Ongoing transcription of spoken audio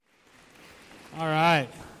All right.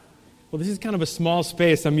 Well, this is kind of a small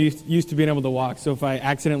space. I'm used to being able to walk, so if I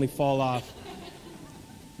accidentally fall off,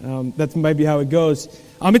 that might be how it goes.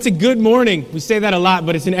 It's a good morning. We say that a lot,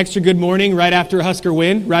 but it's an extra good morning right after a Husker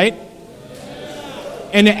win, right?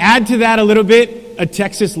 And to add to that a little bit, a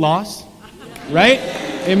Texas loss, right?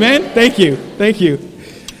 Amen? Thank you. Thank you.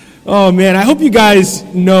 Oh, man, I hope you guys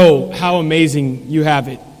know how amazing you have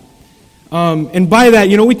it. And by that,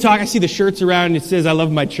 we talk, I see the shirts around and it says, I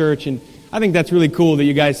love my church, and I think that's really cool that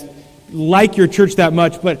you guys like your church that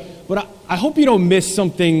much, but I hope you don't miss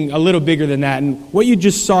something a little bigger than that. And what you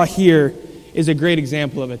just saw here is a great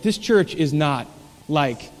example of it. This church is not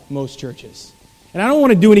like most churches. And I don't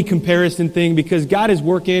want to do any comparison thing because God is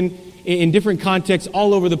working in different contexts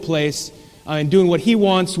all over the place and doing what He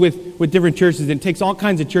wants with different churches. And it takes all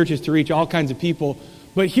kinds of churches to reach all kinds of people.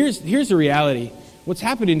 But here's the reality. What's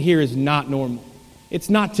happening here is not normal. It's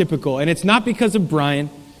not typical. And it's not because of Brian.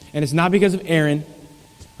 And it's not because of Aaron.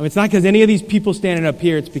 It's not because any of these people standing up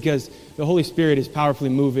here. It's because the Holy Spirit is powerfully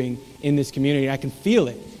moving in this community. I can feel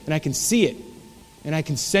it. And I can see it. And I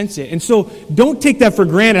can sense it. And so don't take that for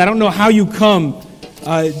granted. I don't know how you come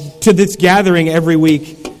to this gathering every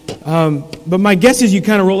week. But my guess is you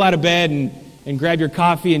kind of roll out of bed and grab your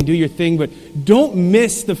coffee and do your thing. But don't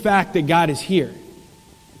miss the fact that God is here.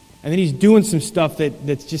 And then He's doing some stuff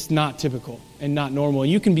that's just not typical and not normal.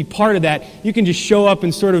 And you can be part of that. You can just show up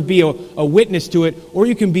and sort of be a witness to it, or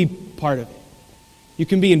you can be part of it. You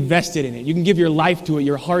can be invested in it. You can give your life to it,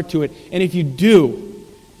 your heart to it. And if you do,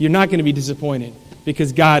 you're not going to be disappointed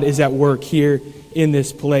because God is at work here in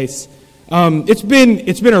this place. It's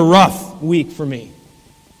been a rough week for me.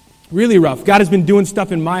 Really rough. God has been doing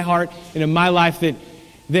stuff in my heart and in my life that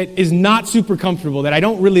is not super comfortable, that I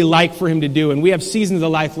don't really like for Him to do. And we have seasons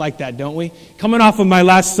of life like that, don't we? Coming off of my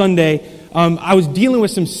last Sunday, I was dealing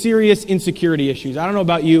with some serious insecurity issues. I don't know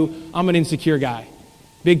about you, I'm an insecure guy.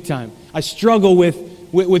 Big time. I struggle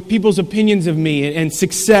with people's opinions of me and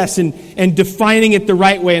success and defining it the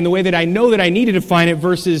right way and the way that I know that I need to define it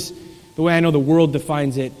versus the way I know the world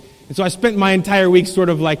defines it. And so I spent my entire week sort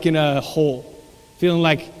of like in a hole, feeling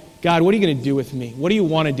like, God, what are you going to do with me? What do you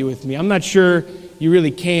want to do with me? I'm not sure you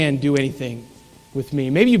really can do anything with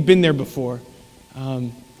me. Maybe you've been there before.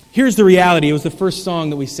 Here's the reality. It was the first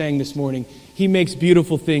song that we sang this morning. He makes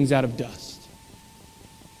beautiful things out of dust.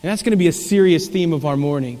 And that's going to be a serious theme of our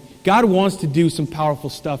morning. God wants to do some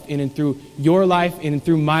powerful stuff in and through your life, in and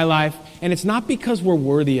through my life. And it's not because we're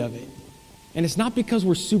worthy of it. And it's not because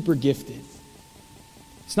we're super gifted.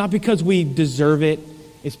 It's not because we deserve it.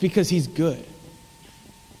 It's because He's good.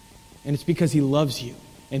 And it's because He loves you.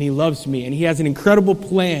 And He loves me. And He has an incredible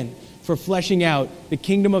plan for fleshing out the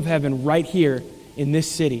kingdom of heaven right here in this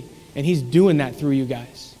city. And He's doing that through you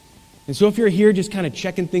guys. And so if you're here just kind of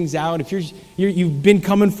checking things out, if you've been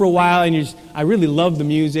coming for a while and I really love the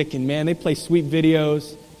music and man, they play sweet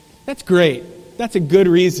videos. That's great. That's a good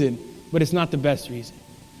reason, but it's not the best reason.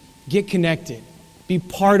 Get connected. Be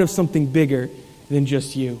part of something bigger than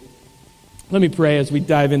just you. Let me pray as we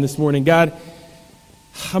dive in this morning. God,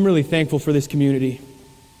 I'm really thankful for this community.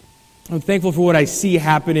 I'm thankful for what I see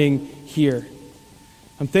happening here.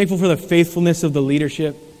 I'm thankful for the faithfulness of the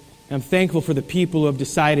leadership. I'm thankful for the people who have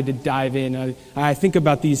decided to dive in. I think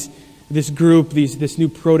about this group, this new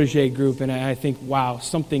protege group, and I think, wow,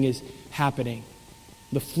 something is happening.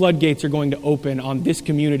 The floodgates are going to open on this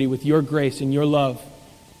community with your grace and your love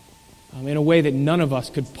in a way that none of us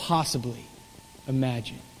could possibly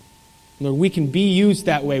imagine. Lord, we can be used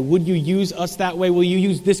that way. Would you use us that way? Will you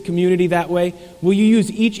use this community that way? Will you use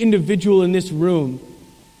each individual in this room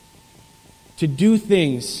to do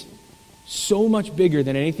things so much bigger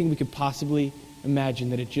than anything we could possibly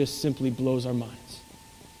imagine that it just simply blows our minds?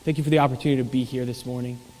 Thank you for the opportunity to be here this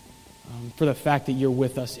morning, for the fact that you're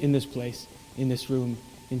with us in this place, in this room.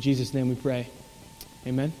 In Jesus' name we pray.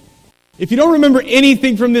 Amen. If you don't remember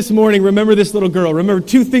anything from this morning, remember this little girl. Remember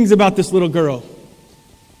two things about this little girl.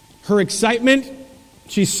 Her excitement.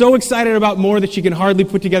 She's so excited about more that she can hardly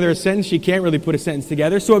put together a sentence. She can't really put a sentence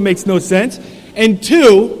together, so it makes no sense. And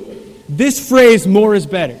two, this phrase, more is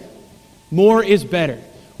better. More is better.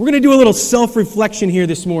 We're going to do a little self-reflection here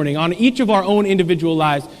this morning on each of our own individual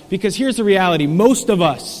lives, because here's the reality. Most of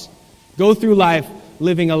us go through life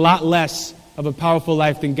living a lot less of a powerful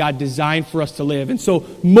life than God designed for us to live. And so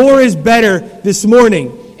more is better this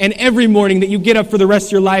morning and every morning that you get up for the rest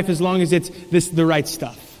of your life, as long as it's the right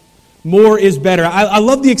stuff. More is better. I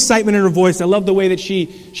love the excitement in her voice. I love the way that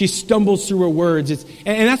she stumbles through her words.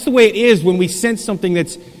 And that's the way it is when we sense something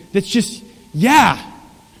that's just, yeah.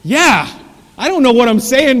 I don't know what I'm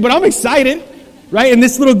saying, but I'm excited, right? And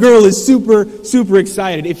this little girl is super, super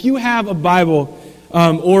excited. If you have a Bible,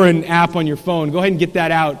 or an app on your phone. Go ahead and get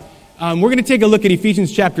that out. We're going to take a look at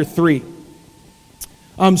Ephesians chapter 3.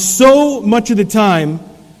 So much of the time,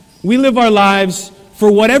 we live our lives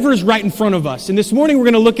for whatever is right in front of us. And this morning we're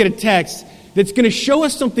going to look at a text that's going to show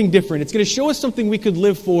us something different. It's going to show us something we could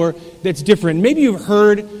live for that's different. Maybe you've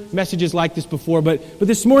heard messages like this before, but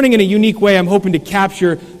this morning in a unique way, I'm hoping to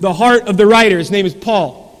capture the heart of the writer. His name is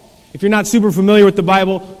Paul. If you're not super familiar with the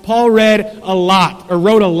Bible, Paul wrote a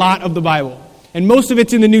lot of the Bible. And most of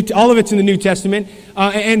it's all of it's in the New Testament.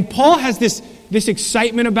 And Paul has this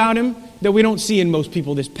excitement about him that we don't see in most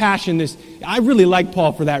people, this passion, I really like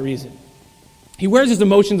Paul for that reason. He wears his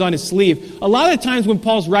emotions on his sleeve. A lot of the times when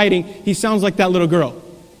Paul's writing, he sounds like that little girl,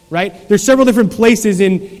 right? There's several different places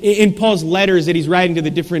in Paul's letters that he's writing to the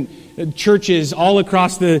different churches all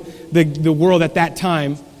across the world at that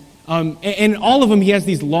time. And all of them, he has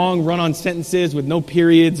these long run-on sentences with no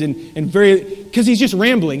periods because he's just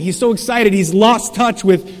rambling. He's so excited. He's lost touch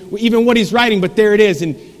with even what he's writing, but there it is,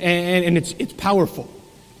 and it's powerful.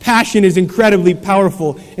 Passion is incredibly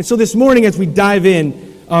powerful. And so this morning as we dive in,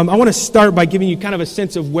 I want to start by giving you kind of a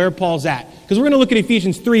sense of where Paul's at. Because we're going to look at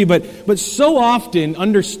Ephesians 3, but so often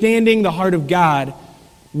understanding the heart of God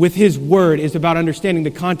with His Word is about understanding the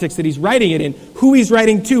context that He's writing it in, who He's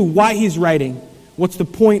writing to, why He's writing, what's the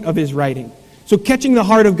point of His writing. So catching the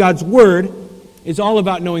heart of God's Word is all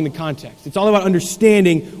about knowing the context. It's all about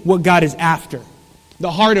understanding what God is after.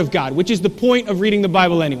 The heart of God, which is the point of reading the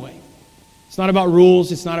Bible anyway. It's not about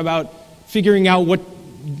rules. It's not about figuring out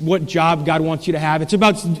what job God wants you to have. It's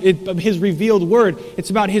about His revealed Word. It's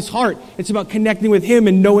about His heart. It's about connecting with Him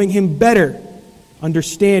and knowing Him better,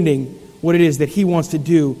 understanding what it is that He wants to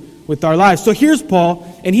do with our lives. So here's Paul,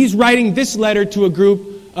 and he's writing this letter to a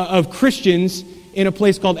group of Christians in a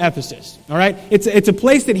place called Ephesus. All right? It's a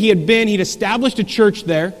place that he had been. He'd established a church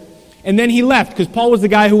there, and then he left because Paul was the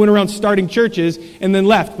guy who went around starting churches and then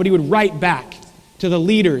left. But he would write back to the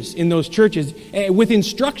leaders in those churches with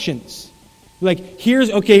instructions. Like,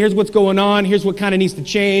 here's what's going on. Here's what kind of needs to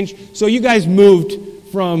change. So you guys moved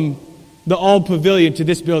from the All Pavilion to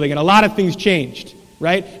this building, and a lot of things changed,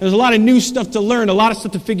 right? There's a lot of new stuff to learn, a lot of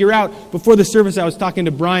stuff to figure out. Before the service, I was talking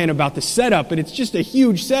to Brian about the setup, and it's just a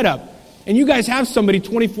huge setup. And you guys have somebody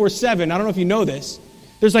 24/7. I don't know if you know this.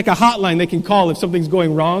 There's like a hotline they can call if something's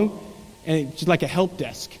going wrong, and it's just like a help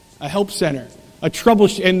desk, a help center,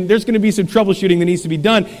 and there's going to be some troubleshooting that needs to be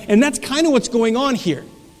done. And that's kind of what's going on here.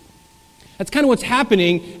 That's kind of what's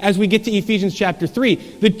happening as we get to Ephesians chapter 3.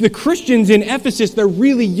 The Christians in Ephesus, they're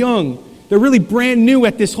really young. They're really brand new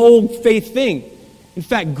at this whole faith thing. In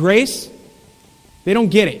fact, grace, they don't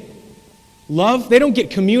get it. Love, they don't get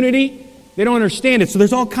community. They don't understand it. So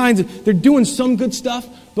there's all kinds they're doing some good stuff,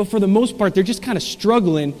 but for the most part, they're just kind of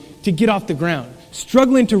struggling to get off the ground.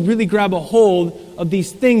 Struggling to really grab a hold of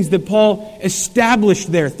these things that Paul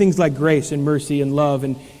established there. Things like grace and mercy and love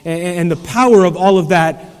and the power of all of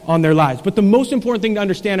that on their lives. But the most important thing to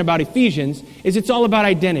understand about Ephesians is it's all about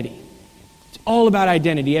identity. It's all about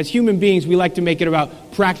identity. As human beings, we like to make it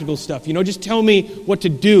about practical stuff. Just tell me what to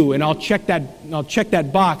do and I'll check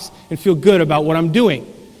that box and feel good about what I'm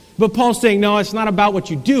doing. But Paul's saying, no, it's not about what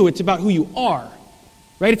you do. It's about who you are.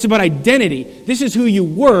 Right? It's about identity. This is who you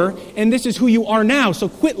were, and this is who you are now. So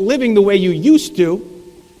quit living the way you used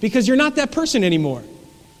to, because you're not that person anymore.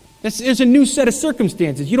 There's a new set of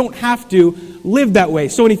circumstances. You don't have to live that way.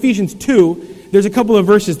 So in Ephesians 2, there's a couple of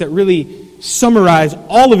verses that really summarize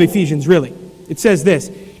all of Ephesians, really. It says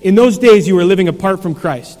this: in those days you were living apart from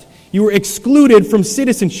Christ. You were excluded from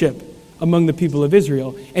citizenship among the people of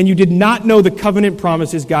Israel, and you did not know the covenant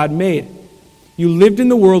promises God made. You lived in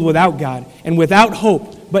the world without God and without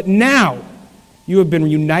hope, but now you have been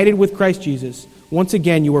united with Christ Jesus. Once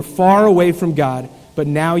again, you were far away from God, but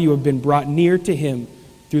now you have been brought near to Him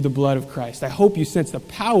through the blood of Christ. I hope you sense the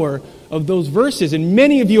power of those verses, and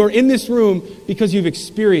many of you are in this room because you've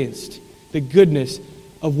experienced the goodness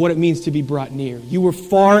of what it means to be brought near. You were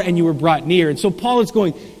far and you were brought near. And so Paul is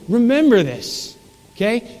going, remember this,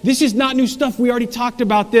 okay? This is not new stuff. We already talked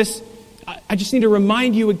about this. I just need to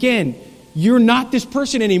remind you again. You're not this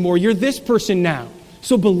person anymore. You're this person now.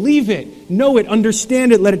 So believe it, know it,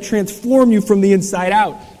 understand it, let it transform you from the inside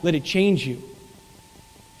out. Let it change you.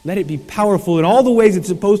 Let it be powerful in all the ways it's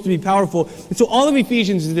supposed to be powerful. And so all of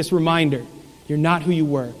Ephesians is this reminder. You're not who you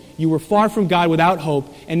were. You were far from God without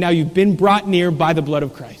hope, and now you've been brought near by the blood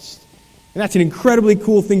of Christ. And that's an incredibly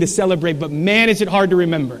cool thing to celebrate, but man, is it hard to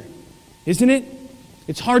remember. Isn't it?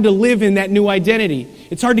 It's hard to live in that new identity.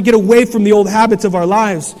 It's hard to get away from the old habits of our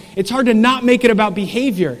lives. It's hard to not make it about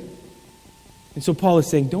behavior. And so Paul is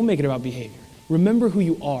saying, don't make it about behavior. Remember who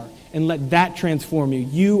you are and let that transform you.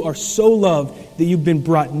 You are so loved that you've been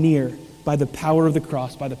brought near by the power of the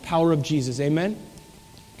cross, by the power of Jesus. Amen?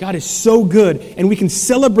 God is so good, and we can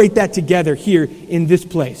celebrate that together here in this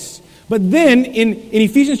place. But then, in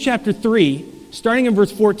Ephesians chapter 3, starting in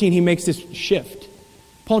verse 14, he makes this shift.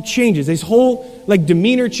 Paul changes. His whole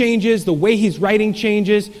demeanor changes. The way he's writing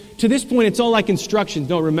changes. To this point, it's all like instructions.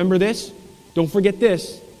 No, remember this. Don't forget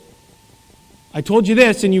this. I told you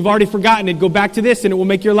this, and you've already forgotten it. Go back to this, and it will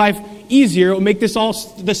make your life easier. It will make this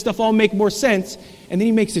stuff all make more sense. And then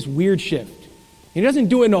he makes this weird shift. He doesn't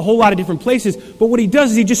do it in a whole lot of different places, but what he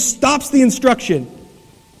does is he just stops the instruction.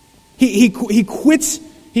 He quits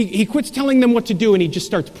telling them what to do, and he just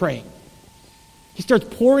starts praying. He starts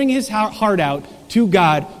pouring his heart out to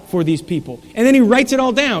God for these people. And then he writes it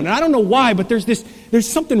all down. And I don't know why, but there's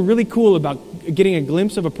something really cool about getting a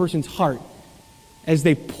glimpse of a person's heart as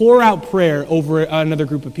they pour out prayer over another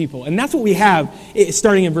group of people. And that's what we have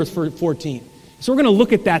starting in verse 14. So we're going to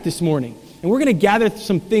look at that this morning. And we're going to gather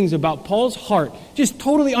some things about Paul's heart, just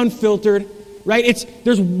totally unfiltered, right?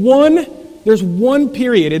 There's one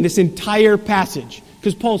period in this entire passage,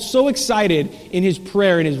 because Paul's so excited in his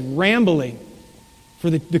prayer and his rambling for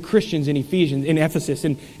the Christians in Ephesus.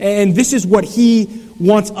 And this is what he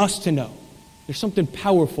wants us to know. There's something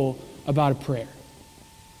powerful about a prayer.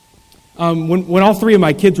 When all three of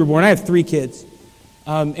my kids were born, I have 3 kids.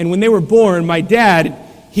 And when they were born, my dad,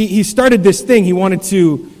 he started this thing. He wanted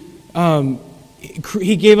to,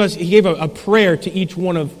 he gave a prayer to each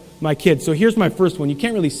one of my kids. So here's my first one. You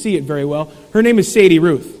can't really see it very well. Her name is Sadie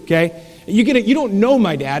Ruth, okay? You don't know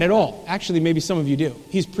my dad at all. Actually, maybe some of you do.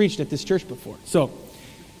 He's preached at this church before. So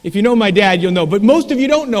if you know my dad, you'll know. But most of you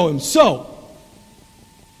don't know him. So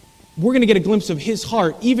we're going to get a glimpse of his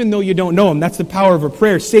heart, even though you don't know him. That's the power of a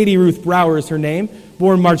prayer. Sadie Ruth Brower is her name,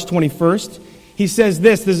 born March 21st. He says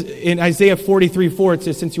this in Isaiah 43:4, it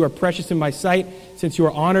says, "Since you are precious in my sight, since you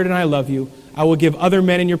are honored and I love you, I will give other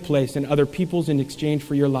men in your place and other peoples in exchange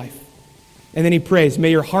for your life." And then he prays, "May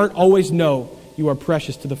your heart always know you are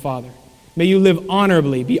precious to the Father. May you live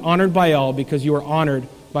honorably, be honored by all, because you are honored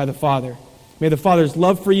by the Father. May the Father's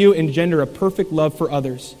love for you engender a perfect love for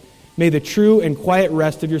others. May the true and quiet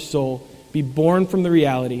rest of your soul be born from the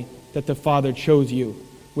reality that the Father chose you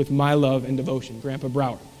with my love and devotion." Grandpa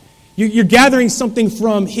Brower. You're gathering something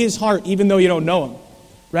from his heart, even though you don't know him,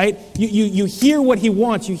 right? You hear what he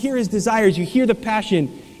wants. You hear his desires. You hear the passion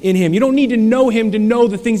in him. You don't need to know him to know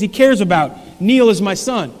the things he cares about. Neil is my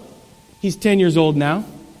son. He's 10 years old now.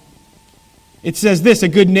 It says this, "A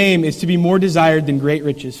good name is to be more desired than great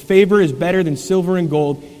riches. Favor is better than silver and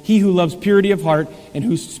gold. He who loves purity of heart and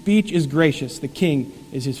whose speech is gracious, the king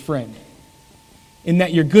is his friend. In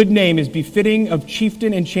that your good name is befitting of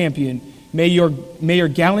chieftain and champion. May your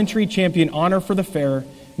gallantry champion honor for the fairer.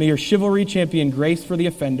 May your chivalry champion grace for the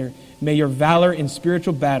offender. May your valor in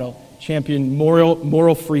spiritual battle champion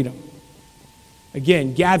moral freedom."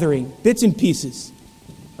 Again, gathering bits and pieces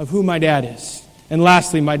of who my dad is. And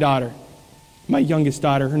lastly, my daughter, my youngest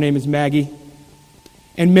daughter, her name is Maggie.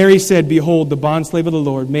 "And Mary said, Behold, the bondslave of the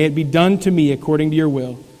Lord, may it be done to me according to your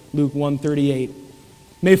will." Luke 1:38.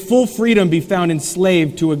 "May full freedom be found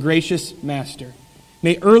enslaved to a gracious master.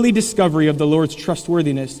 May early discovery of the Lord's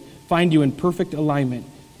trustworthiness find you in perfect alignment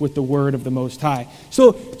with the word of the Most High."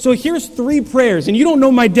 So here's 3 prayers, and you don't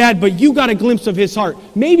know my dad, but you got a glimpse of his heart.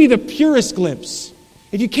 Maybe the purest glimpse.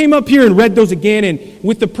 If you came up here and read those again, and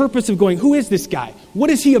with the purpose of going, who is this guy? What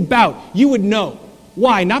is he about? You would know.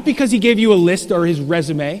 Why? Not because he gave you a list or his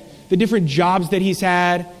resume, the different jobs that he's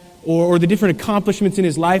had, or the different accomplishments in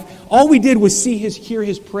his life. All we did was hear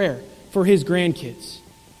his prayer for his grandkids.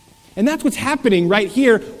 And that's what's happening right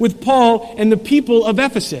here with Paul and the people of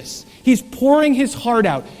Ephesus. He's pouring his heart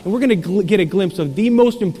out. And we're going to get a glimpse of the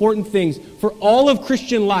most important things for all of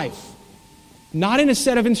Christian life. Not in a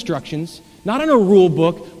set of instructions, not in a rule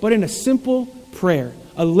book, but in a simple prayer,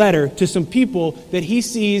 a letter to some people that he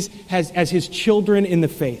sees as his children in the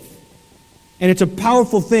faith. And it's a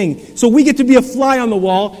powerful thing. So we get to be a fly on the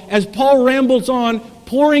wall as Paul rambles on,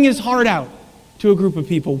 pouring his heart out to a group of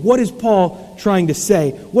people. What is Paul trying to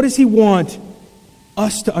say? What does he want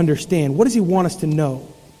us to understand? What does he want us to know?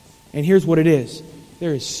 And here's what it is.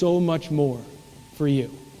 There is so much more for you.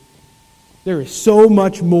 There is so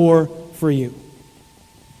much more for you.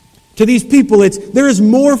 To these people, there is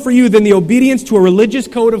more for you than the obedience to a religious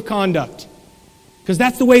code of conduct. Because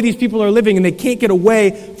that's the way these people are living, and they can't get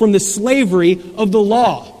away from the slavery of the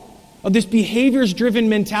law, of this behaviors-driven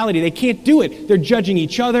mentality. They can't do it. They're judging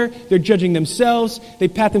each other. They're judging themselves. They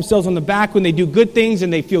pat themselves on the back when they do good things,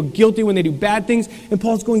 and they feel guilty when they do bad things. And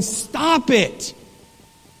Paul's going, stop it.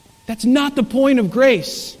 That's not the point of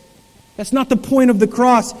grace. That's not the point of the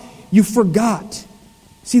cross. You forgot.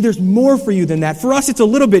 See, there's more for you than that. For us, it's a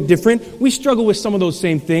little bit different. We struggle with some of those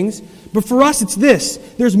same things. But for us, it's this.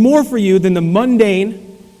 There's more for you than the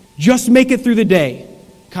mundane, just make it through the day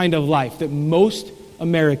kind of life that most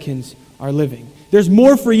Americans are living. There's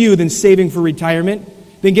more for you than saving for retirement,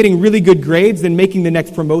 than getting really good grades, than making the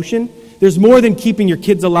next promotion. There's more than keeping your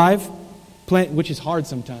kids alive, which is hard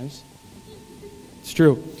sometimes. It's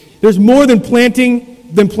true. There's more than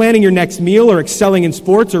planning your next meal or excelling in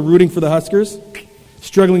sports or rooting for the Huskers,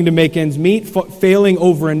 struggling to make ends meet, failing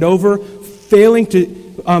over and over, falling to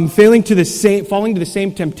the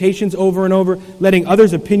same temptations over and over, letting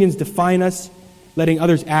others' opinions define us, letting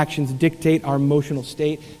others' actions dictate our emotional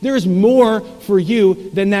state. There is more for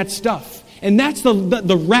you than that stuff. And that's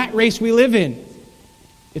the rat race we live in.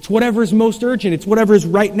 It's whatever is most urgent. It's whatever is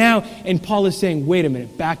right now. And Paul is saying, wait a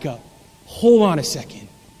minute, back up. Hold on a second.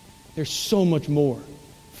 There's so much more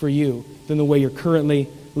for you than the way you're currently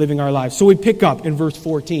living our lives. So we pick up in verse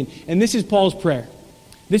 14. And this is Paul's prayer.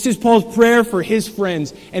 This is Paul's prayer for his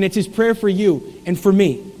friends. And it's his prayer for you and for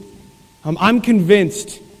me. I'm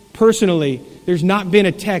convinced, personally, there's not been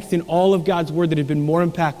a text in all of God's Word that has been more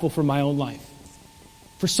impactful for my own life.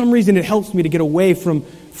 For some reason, it helps me to get away from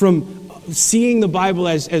seeing the Bible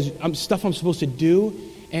as stuff I'm supposed to do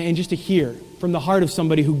and just to hear from the heart of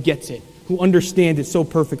somebody who gets it, who understands it so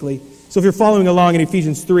perfectly. So if you're following along in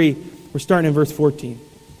Ephesians 3, we're starting in verse 14.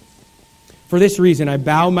 For this reason, I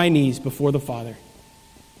bow my knees before the Father,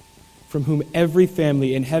 from whom every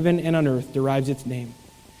family in heaven and on earth derives its name,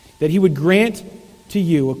 that he would grant to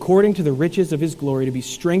you, according to the riches of his glory, to be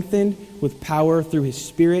strengthened with power through his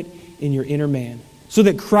Spirit in your inner man, so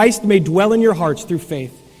that Christ may dwell in your hearts through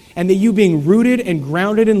faith, and that you, being rooted and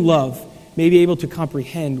grounded in love, may be able to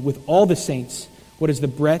comprehend with all the saints what is the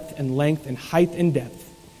breadth and length and height and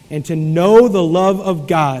depth, and to know the love of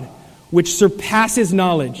God, which surpasses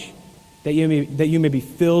knowledge, that you may be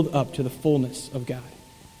filled up to the fullness of God.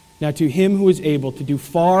 Now to him who is able to do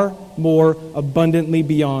far more abundantly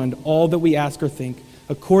beyond all that we ask or think,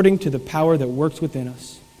 according to the power that works within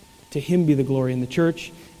us, to him be the glory in the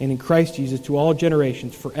church and in Christ Jesus to all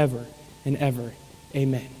generations, forever and ever.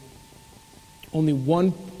 Amen. Only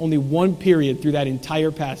one period through that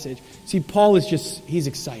entire passage. See, Paul is he's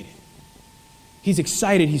excited. He's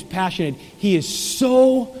excited, he's passionate. He is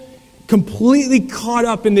so completely caught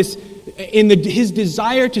up in his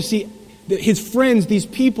desire to see his friends, these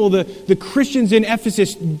people, the Christians in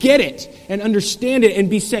Ephesus, get it and understand it and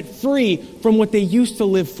be set free from what they used to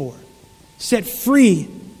live for. Set free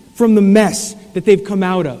from the mess that they've come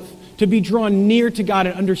out of. To be drawn near to God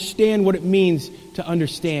and understand what it means to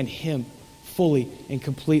understand him fully and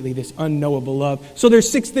completely, this unknowable love. So there's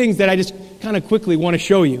 6 things that I just kind of quickly want to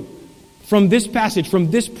show you from this passage,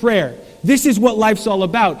 from this prayer. This is what life's all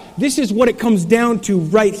about. This is what it comes down to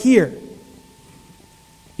right here.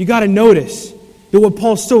 You got to notice that what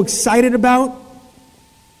Paul's so excited about,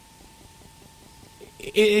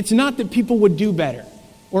 it's not that people would do better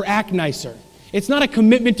or act nicer. It's not a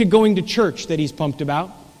commitment to going to church that he's pumped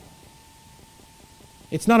about.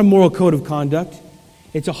 It's not a moral code of conduct.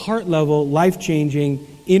 It's a heart-level,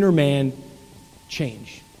 life-changing, inner man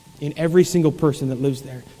change in every single person that lives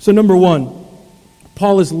there. So number 1,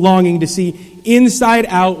 Paul is longing to see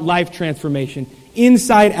inside-out life transformation.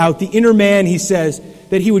 Inside out, the inner man, he says,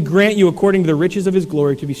 that he would grant you, according to the riches of his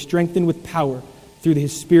glory, to be strengthened with power through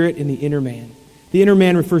his Spirit in the inner man. The inner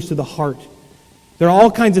man refers to the heart. There are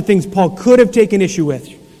all kinds of things Paul could have taken issue with,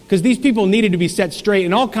 because these people needed to be set straight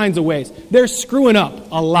in all kinds of ways. They're screwing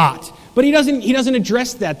up a lot. But he doesn't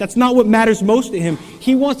address that. That's not what matters most to him.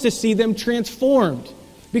 He wants to see them transformed.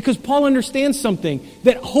 Because Paul understands something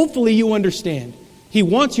that hopefully you understand. He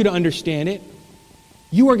wants you to understand it.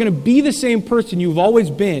 You are going to be the same person you've always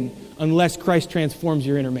been unless Christ transforms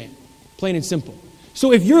your inner man. Plain and simple.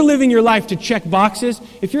 So if you're living your life to check boxes,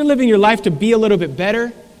 if you're living your life to be a little bit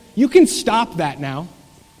better, you can stop that now,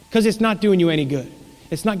 because it's not doing you any good.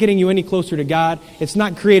 It's not getting you any closer to God. It's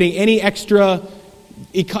not creating any extra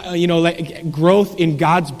growth in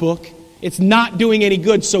God's book. It's not doing any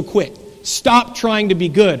good, so quit. Stop trying to be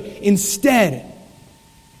good. Instead,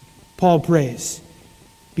 Paul prays,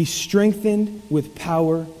 be strengthened with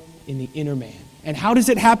power in the inner man. And how does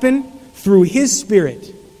it happen? Through his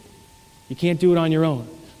Spirit. You can't do it on your own.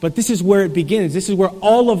 But this is where it begins. This is where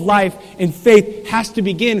all of life and faith has to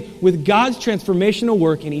begin, with God's transformational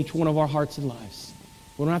work in each one of our hearts and lives.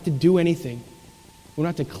 We don't have to do anything. We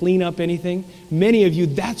don't have to clean up anything. Many of you,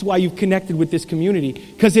 that's why you've connected with this community,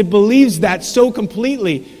 because it believes that so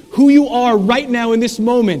completely. Who you are right now in this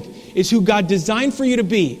moment is who God designed for you to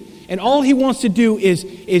be. And all he wants to do is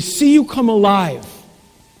see you come alive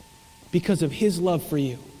because of his love for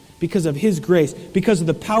you. because of His grace, because of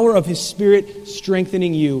the power of His Spirit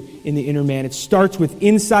strengthening you in the inner man. It starts with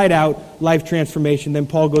inside-out life transformation. Then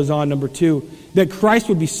Paul goes on, number 2, that Christ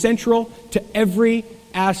would be central to every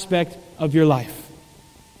aspect of your life.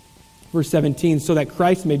 Verse 17, so that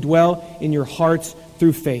Christ may dwell in your hearts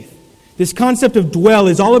through faith. This concept of dwell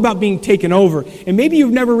is all about being taken over. And maybe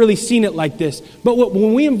you've never really seen it like this, but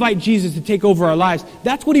when we invite Jesus to take over our lives,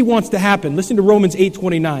 that's what He wants to happen. Listen to Romans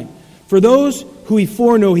 8:29. For those who He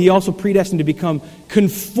foreknew, He also predestined to become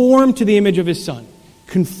conformed to the image of His Son.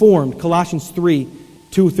 Conformed. Colossians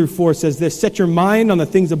 3:2-4 says this, set your mind on the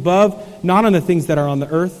things above, not on the things that are on the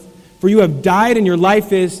earth. For you have died and your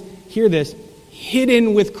life is, hear this,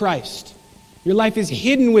 hidden with Christ. Your life is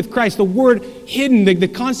hidden with Christ. The word hidden, the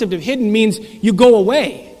concept of hidden means you go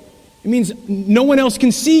away. It means no one else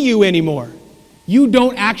can see you anymore. You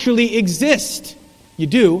don't actually exist. You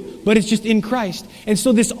do, but it's just in Christ. And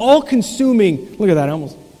so this all-consuming, look at that, I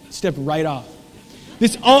almost stepped right off.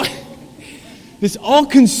 This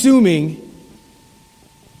all-consuming,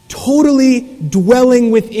 totally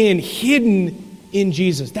dwelling within, hidden in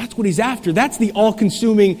Jesus. That's what He's after. That's the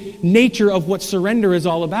all-consuming nature of what surrender is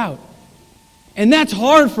all about. And that's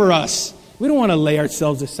hard for us. We don't want to lay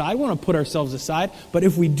ourselves aside. We want to put ourselves aside. But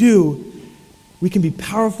if we do, we can be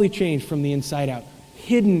powerfully changed from the inside out,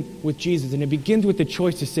 hidden with Jesus. And it begins with the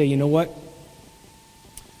choice to say, you know what?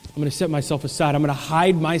 I'm going to set myself aside. I'm going to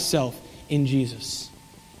hide myself in Jesus.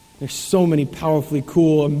 There's so many powerfully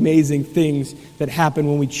cool, amazing things that happen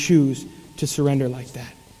when we choose to surrender like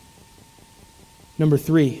that. Number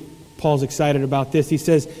 3, Paul's excited about this. He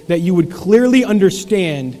says that you would clearly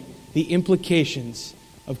understand the implications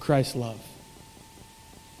of Christ's love.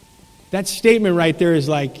 That statement right there is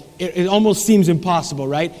like, it almost seems impossible,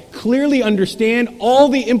 right? Clearly understand all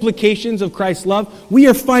the implications of Christ's love. We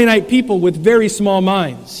are finite people with very small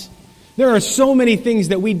minds. There are so many things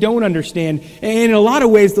that we don't understand. And in a lot of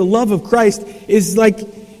ways, the love of Christ is like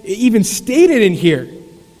even stated in here.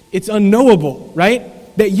 It's unknowable,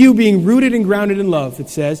 right? That you, being rooted and grounded in love, it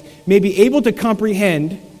says, may be able to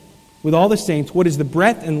comprehend with all the saints what is the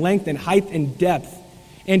breadth and length and height and depth,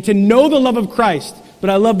 and to know the love of Christ. But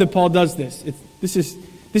I love that Paul does this. This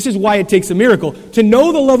is why it takes a miracle. To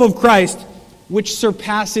know the love of Christ, which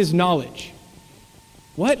surpasses knowledge.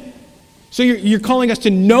 What? So you're calling us to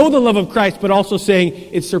know the love of Christ, but also saying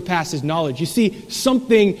it surpasses knowledge. You see,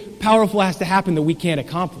 something powerful has to happen that we can't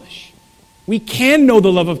accomplish. We can know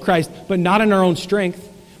the love of Christ, but not in our own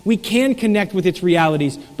strength. We can connect with its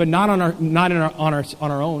realities, but not on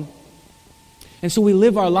our own. And so we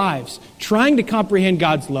live our lives trying to comprehend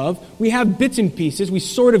God's love. We have bits and pieces. We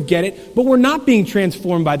sort of get it, but we're not being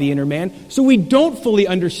transformed by the inner man, so we don't fully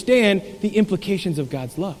understand the implications of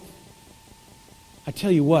God's love. I tell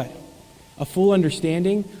you what, a full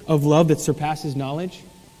understanding of love that surpasses knowledge,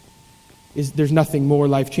 there's nothing more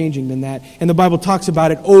life-changing than that. And the Bible talks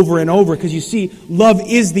about it over and over because you see, love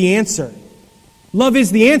is the answer. Love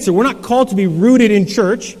is the answer. We're not called to be rooted in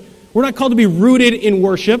church. We're not called to be rooted in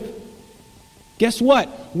worship. Guess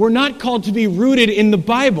what? We're not called to be rooted in the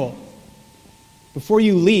Bible. Before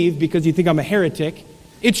you leave because you think I'm a heretic,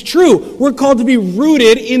 it's true. We're called to be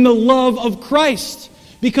rooted in the love of Christ.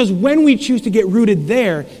 Because when we choose to get rooted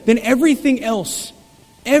there, then everything else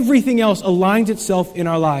aligns itself in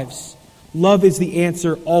our lives. Love is the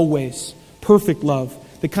answer always. Perfect love.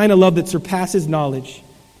 The kind of love that surpasses knowledge.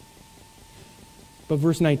 But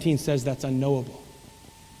verse 19 says that's unknowable.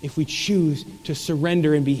 If we choose to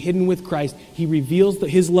surrender and be hidden with Christ, He reveals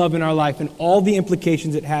His love in our life and all the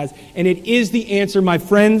implications it has. And it is the answer, my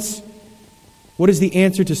friends. What is the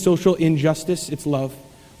answer to social injustice? It's love.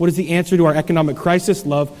 What is the answer to our economic crisis?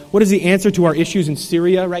 Love. What is the answer to our issues in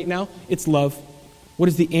Syria right now? It's love. What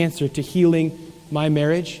is the answer to healing my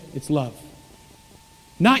marriage? It's love.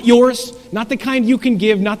 Not yours, not the kind you can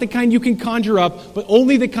give, not the kind you can conjure up, but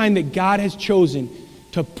only the kind that God has chosen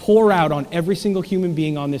to pour out on every single human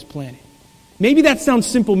being on this planet. Maybe that sounds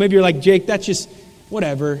simple. Maybe you're like, Jake, that's just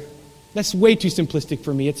whatever. That's way too simplistic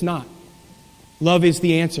for me. It's not. Love is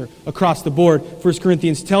the answer across the board. 1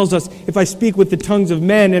 Corinthians tells us, if I speak with the tongues of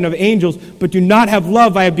men and of angels, but do not have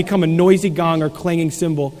love, I have become a noisy gong or clanging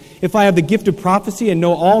cymbal. If I have the gift of prophecy and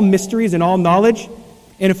know all mysteries and all knowledge,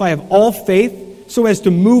 and if I have all faith so as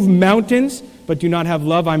to move mountains, but do not have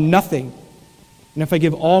love, I'm nothing. And if I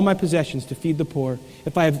give all my possessions to feed the poor,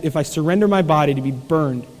 if I surrender my body to be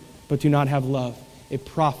burned, but do not have love, it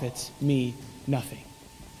profits me nothing.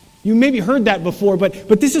 You maybe heard that before,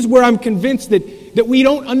 but this is where I'm convinced that we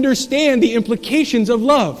don't understand the implications of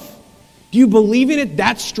love. Do you believe in it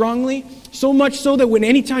that strongly? So much so that when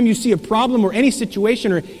anytime you see a problem or any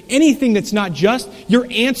situation or anything that's not just, your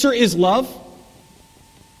answer is love?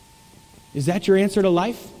 Is that your answer to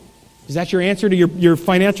life? Is that your answer to your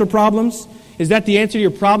financial problems? Is that the answer to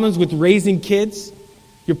your problems with raising kids?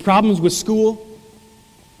 Your problems with school?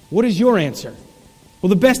 What is your answer? Well,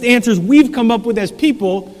 the best answers we've come up with as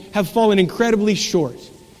people have fallen incredibly short.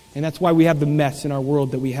 And that's why we have the mess in our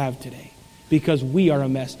world that we have today. Because we are a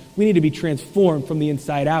mess. We need to be transformed from the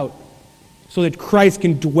inside out so that Christ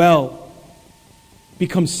can dwell,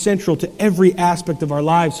 become central to every aspect of our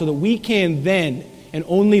lives so that we can then, and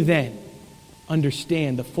only then,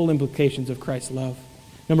 understand the full implications of Christ's love.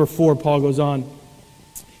 Number 4, Paul goes on.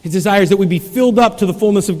 His desire is that we be filled up to the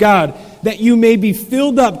fullness of God, that you may be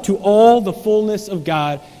filled up to all the fullness of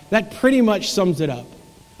God. That pretty much sums it up.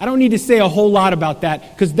 I don't need to say a whole lot about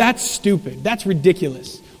that because that's stupid. That's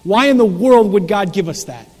ridiculous. Why in the world would God give us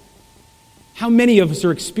that? How many of us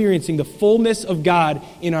are experiencing the fullness of God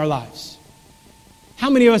in our lives? How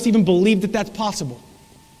many of us even believe that that's possible?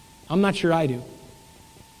 I'm not sure I do.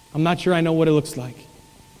 I'm not sure I know what it looks like.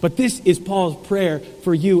 But this is Paul's prayer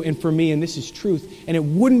for you and for me, and this is truth. And it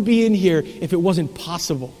wouldn't be in here if it wasn't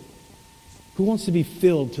possible. Who wants to be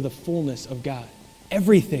filled to the fullness of God?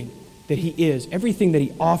 Everything that He is, everything that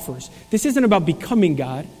He offers. This isn't about becoming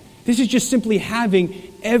God. This is just simply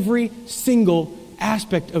having every single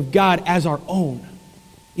aspect of God as our own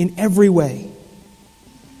in every way.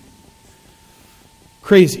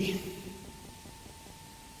 Crazy.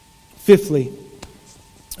 Fifthly,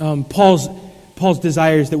 Paul's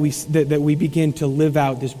desire is that we begin to live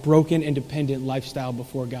out this broken and dependent lifestyle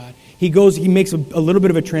before God. He makes a little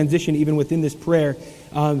bit of a transition even within this prayer.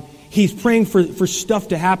 He's praying for stuff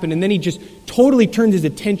to happen, and then he just totally turns his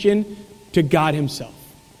attention to God Himself.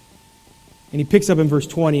 And he picks up in verse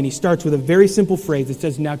 20, and he starts with a very simple phrase that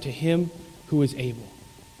says, "Now to Him who is able."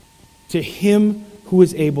 To Him who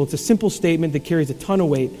is able. It's a simple statement that carries a ton of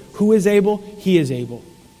weight. Who is able? He is able.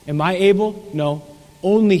 Am I able? No.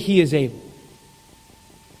 Only He is able.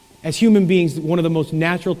 As human beings, one of the most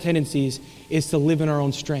natural tendencies is to live in our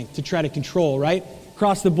own strength, to try to control, right?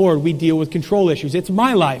 Across the board, we deal with control issues. It's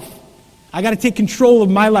my life. I got to take control of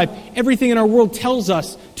my life. Everything in our world tells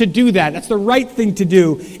us to do that. That's the right thing to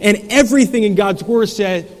do. And everything in God's word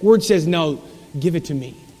says, no, give it to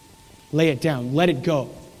me. Lay it down. Let it go.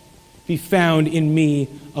 Be found in me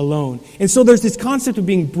alone. And so there's this concept of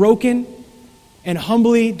being broken and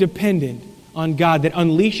humbly dependent on God that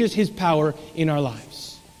unleashes His power in our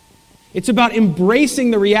lives. It's about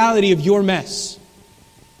embracing the reality of your mess.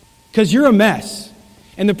 Because you're a mess.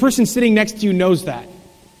 And the person sitting next to you knows that.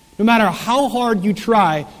 No matter how hard you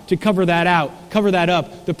try to cover that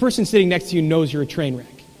up, the person sitting next to you knows you're a train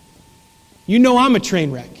wreck. You know I'm a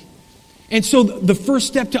train wreck. And so the first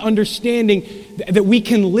step to understanding that we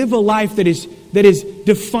can live a life that is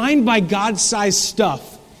defined by God-sized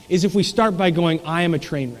stuff is if we start by going, I am a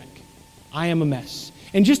train wreck. I am a mess.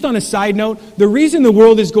 And just on a side note, the reason the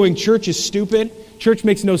world is going, church is stupid, church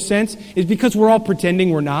makes no sense, is because we're all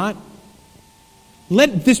pretending we're not.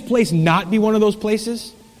 Let this place not be one of those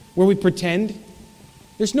places where we pretend.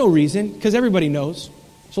 There's no reason, because everybody knows.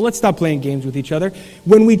 So let's stop playing games with each other.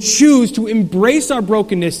 When we choose to embrace our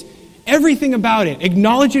brokenness, everything about it,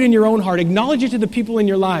 acknowledge it in your own heart, acknowledge it to the people in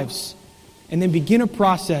your lives, and then begin a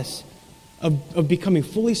process of becoming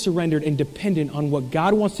fully surrendered and dependent on what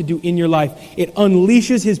God wants to do in your life. It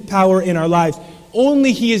unleashes His power in our lives.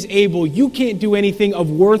 Only He is able. You can't do anything of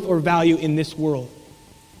worth or value in this world.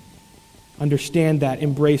 Understand that.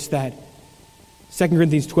 Embrace that. 2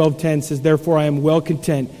 Corinthians 12:10 says, "Therefore I am well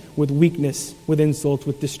content with weakness, with insults,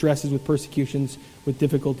 with distresses, with persecutions, with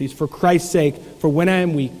difficulties. For Christ's sake, for when I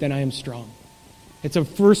am weak, then I am strong." It's a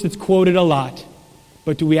verse that's quoted a lot.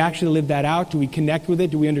 But do we actually live that out? Do we connect with it?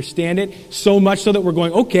 Do we understand it? So much so that we're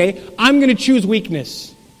going, okay, I'm going to choose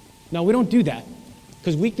weakness. No, we don't do that.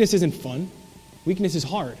 Because weakness isn't fun. Weakness is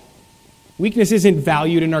hard. Weakness isn't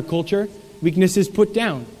valued in our culture. Weakness is put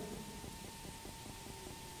down.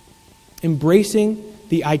 Embracing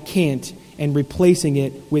the I can't and replacing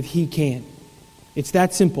it with He can. It's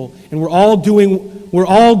that simple. And we're all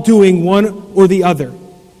doing one or the other.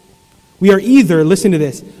 We are either, listen to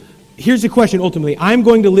this. Here's the question ultimately. I'm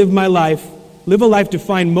going to live a life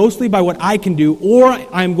defined mostly by what I can do, or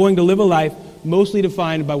I'm going to live a life mostly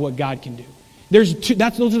defined by what God can do. Those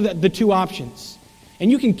are the two options. And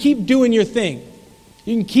you can keep doing your thing.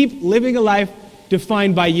 You can keep living a life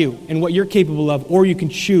defined by you and what you're capable of, or you can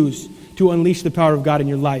choose to unleash the power of God in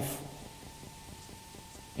your life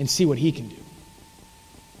and see what He can do.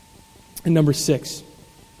 And number 6,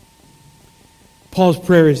 Paul's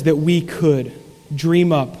prayer is that we could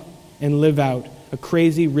dream up and live out a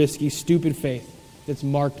crazy, risky, stupid faith that's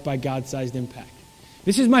marked by God-sized impact.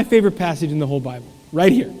 This is my favorite passage in the whole Bible,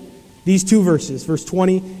 right here. These two verses, verse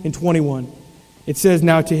 20 and 21. It says,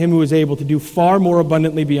 now to him who is able to do far more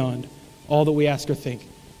abundantly beyond all that we ask or think.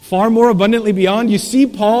 Far more abundantly beyond. You see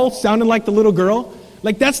Paul sounding like the little girl?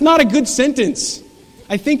 Like, that's not a good sentence.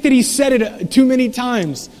 I think that he said it too many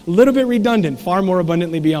times. A little bit redundant. Far more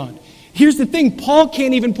abundantly beyond. Here's the thing. Paul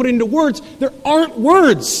can't even put it into words. There aren't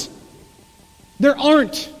words. There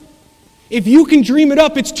aren't. If you can dream it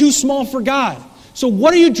up, it's too small for God. So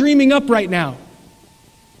what are you dreaming up right now?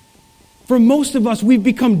 For most of us, we've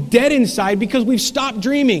become dead inside because we've stopped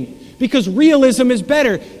dreaming. Because realism is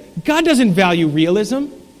better. God doesn't value realism.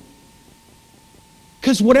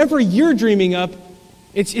 Because whatever you're dreaming up,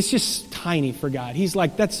 it's just tiny for God. He's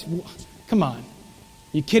like, come on.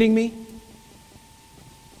 You kidding me?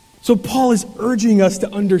 So Paul is urging us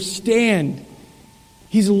to understand.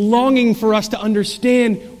 He's longing for us to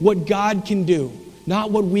understand what God can do,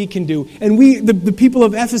 not what we can do. And we, the people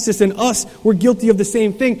of Ephesus and us, we're guilty of the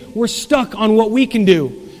same thing. We're stuck on what we can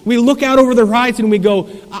do. We look out over the horizon and we go,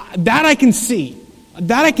 that I can see,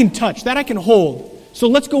 that I can touch, that I can hold. So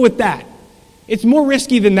let's go with that. It's more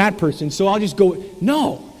risky than that person, so I'll just go.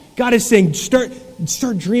 No. God is saying, start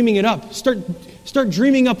dreaming it up. Start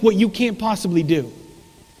dreaming up what you can't possibly do.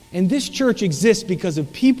 And this church exists because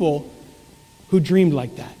of people who dreamed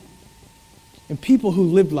like that. And people who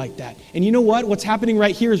lived like that. And you know what? What's happening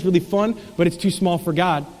right here is really fun, but it's too small for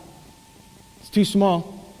God. It's too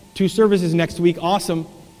small. 2 services next week. Awesome.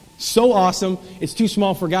 So awesome. It's too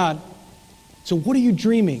small for God. So what are you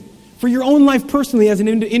dreaming? For your own life personally as an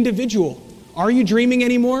individual. Are you dreaming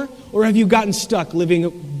anymore? Or have you gotten stuck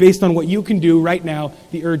living based on what you can do right now,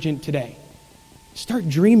 the urgent today? Start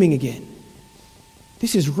dreaming again.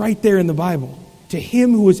 This is right there in the Bible. To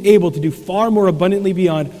him who is able to do far more abundantly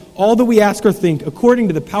beyond all that we ask or think, according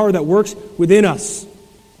to the power that works within us.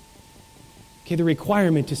 Okay, the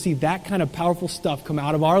requirement to see that kind of powerful stuff come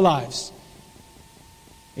out of our lives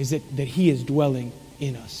is that he is dwelling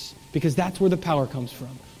in us. Because that's where the power comes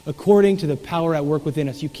from. According to the power at work within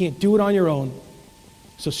us. You can't do it on your own.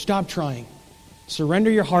 So stop trying. Surrender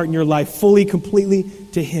your heart and your life fully, completely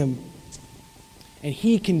to him. And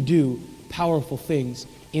he can do powerful things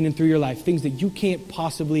in and through your life. Things that you can't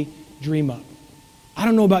possibly dream up. I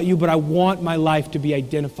don't know about you, but I want my life to be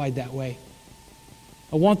identified that way.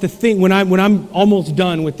 I want the thing, when I'm almost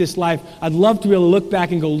done with this life, I'd love to be able to look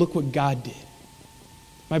back and go, look what God did.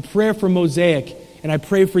 My prayer for Mosaic, and I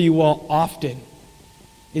pray for you all often,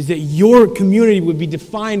 is that your community would be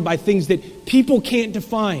defined by things that people can't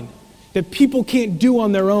define, that people can't do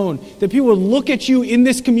on their own, that people would look at you in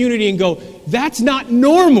this community and go, that's not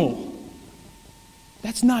normal.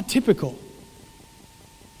 That's not typical.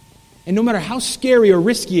 And no matter how scary or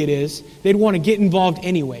risky it is, they'd want to get involved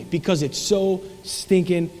anyway because it's so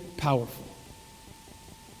stinking powerful.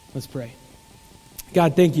 Let's pray.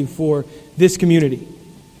 God, thank you for this community.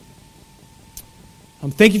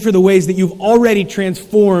 Thank you for the ways that you've already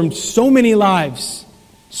transformed so many lives.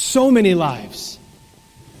 So many lives.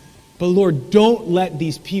 But Lord, don't let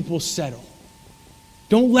these people settle.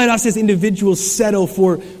 Don't let us as individuals settle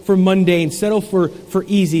for mundane, settle for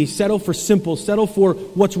easy, settle for simple, settle for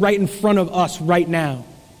what's right in front of us right now.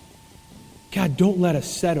 God, don't let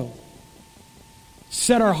us settle.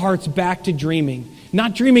 Set our hearts back to dreaming.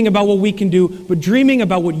 Not dreaming about what we can do, but dreaming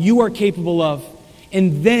about what you are capable of.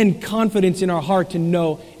 And then confidence in our heart to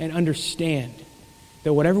know and understand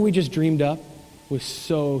that whatever we just dreamed up was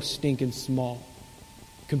so stinking small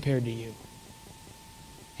compared to you.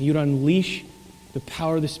 And you'd unleash the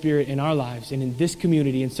power of the Spirit in our lives and in this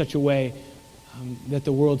community in such a way that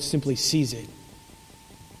the world simply sees it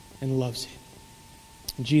and loves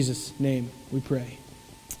it. In Jesus' name we pray.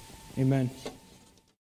 Amen.